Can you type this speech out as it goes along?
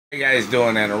Hey guys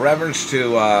doing? And in reference to,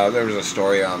 there was a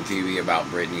story on TV about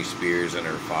Britney Spears and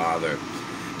her father.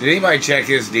 Did anybody check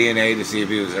his DNA to see if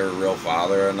he was her real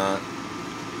father or not?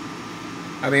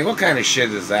 I mean, what kind of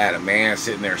shit is that? A man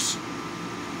sitting there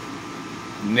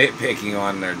nitpicking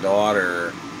on their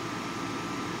daughter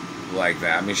like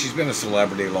that. I mean, she's been a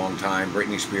celebrity a long time.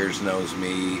 Britney Spears knows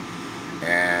me,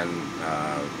 and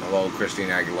hello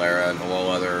Christina Aguilera, and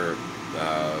hello other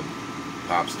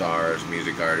pop stars,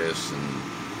 music artists, and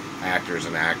actors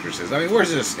and actresses. I mean,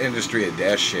 where's this industry of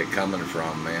death shit coming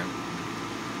from, man?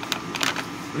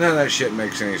 None of that shit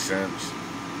makes any sense.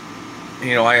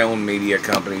 You know, I own media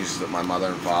companies that my mother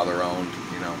and father owned.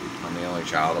 You know, I'm the only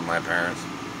child of my parents.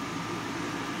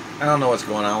 I don't know what's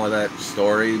going on with that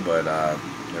story, but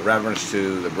in reference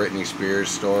to the Britney Spears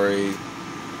story,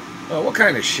 well, what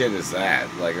kind of shit is that?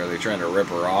 Like, are they trying to rip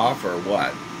her off or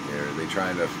what? Are they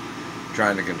trying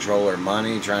to control her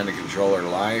money, trying to control her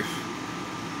life?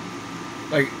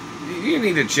 Like, you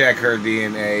need to check her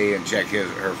DNA and check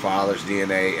her father's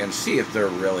DNA and see if they're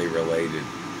really related.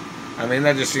 I mean,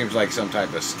 that just seems like some type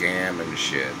of scam and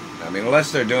shit. I mean,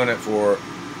 unless they're doing it for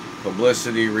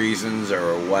publicity reasons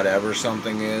or whatever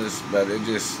something is, but it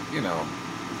just, you know,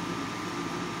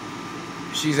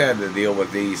 she's had to deal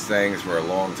with these things for a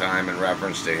long time in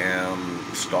reference to him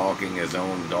stalking his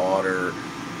own daughter,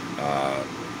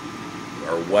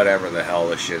 or whatever the hell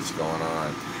the shit's going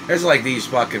on. It's like these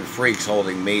fucking freaks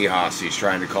holding me hostage,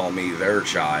 trying to call me their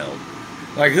child.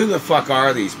 Like, who the fuck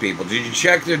are these people? Did you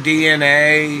check their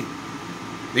DNA?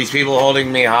 These people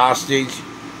holding me hostage?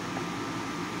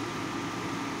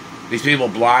 These people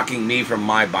blocking me from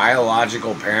my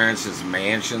biological parents'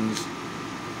 mansions?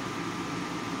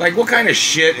 Like, what kind of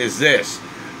shit is this?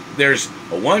 There's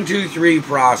a 1, 2, 3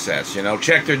 process, you know,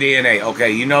 check their DNA.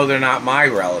 Okay, you know they're not my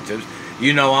relatives.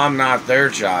 You know I'm not their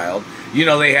child. You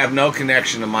know they have no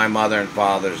connection to my mother and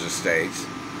father's estates.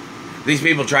 These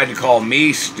people tried to call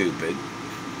me stupid.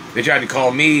 They tried to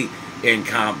call me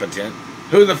incompetent.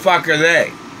 Who the fuck are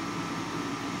they?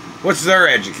 What's their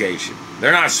education?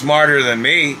 They're not smarter than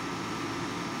me.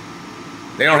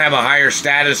 They don't have a higher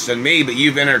status than me, but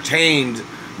you've entertained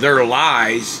their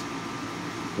lies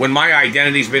when my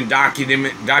identity's been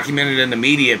documented in the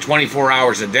media 24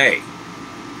 hours a day.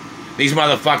 These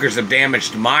motherfuckers have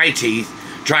damaged my teeth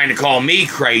trying to call me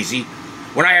crazy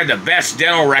when I had the best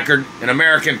dental record in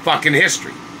American fucking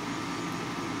history.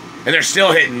 And they're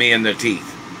still hitting me in the teeth.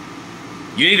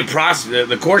 You need to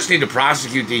the courts need to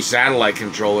prosecute these satellite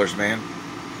controllers, man.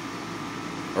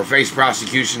 Or face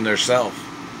prosecution themselves.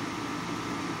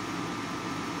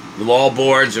 The law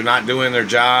boards are not doing their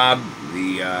job.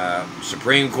 The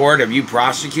Supreme Court, have you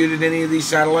prosecuted any of these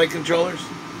satellite controllers?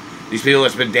 These people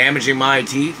that's been damaging my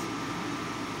teeth?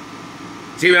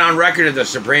 It's even on record at the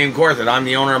Supreme Court that I'm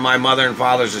the owner of my mother and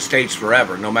father's estates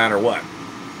forever, no matter what.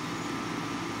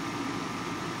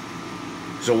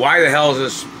 So why the hell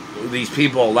is these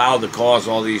people allowed to cause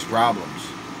all these problems?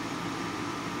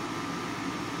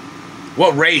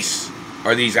 What race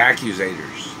are these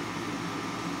accusators?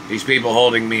 These people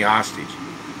holding me hostage.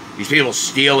 These people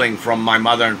stealing from my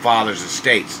mother and father's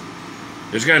estates.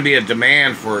 There's going to be a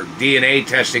demand for DNA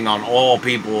testing on all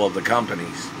people of the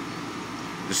companies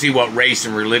to see what race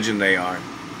and religion they are.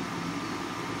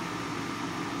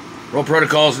 Real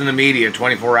protocols in the media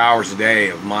 24 hours a day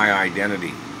of my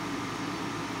identity.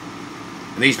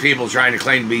 And these people trying to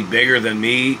claim to be bigger than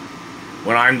me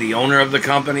when I'm the owner of the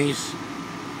companies.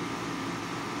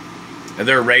 And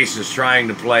their race is trying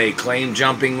to play claim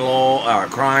jumping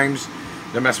crimes.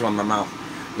 They're messing with my mouth.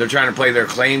 They're trying to play their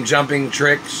claim jumping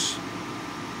tricks.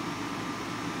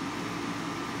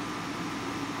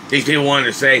 These people wanted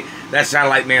to say, that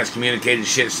satellite man's communicated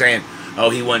shit saying, oh,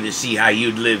 he wanted to see how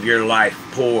you'd live your life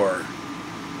poor.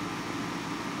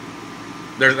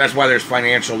 That's why there's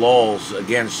financial laws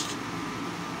against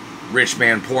rich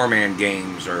man, poor man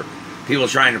games, or people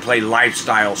trying to play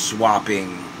lifestyle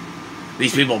swapping.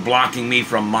 These people blocking me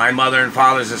from my mother and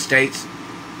father's estates.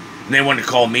 And they wanted to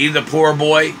call me the poor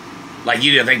boy. Like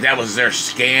you didn't think that was their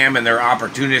scam and their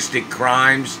opportunistic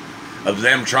crimes of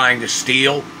them trying to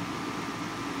steal.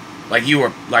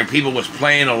 Like people was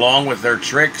playing along with their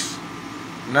tricks?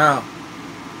 No.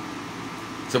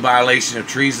 It's a violation of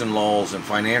treason laws and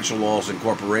financial laws and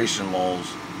corporation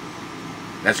laws.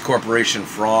 That's corporation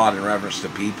fraud in reference to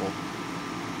people.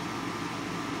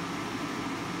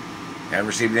 Haven't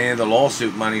received any of the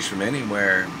lawsuit monies from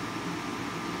anywhere.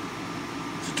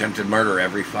 It's attempted murder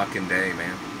every fucking day,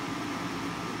 man.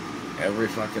 Every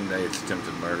fucking day it's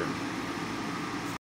attempted murder.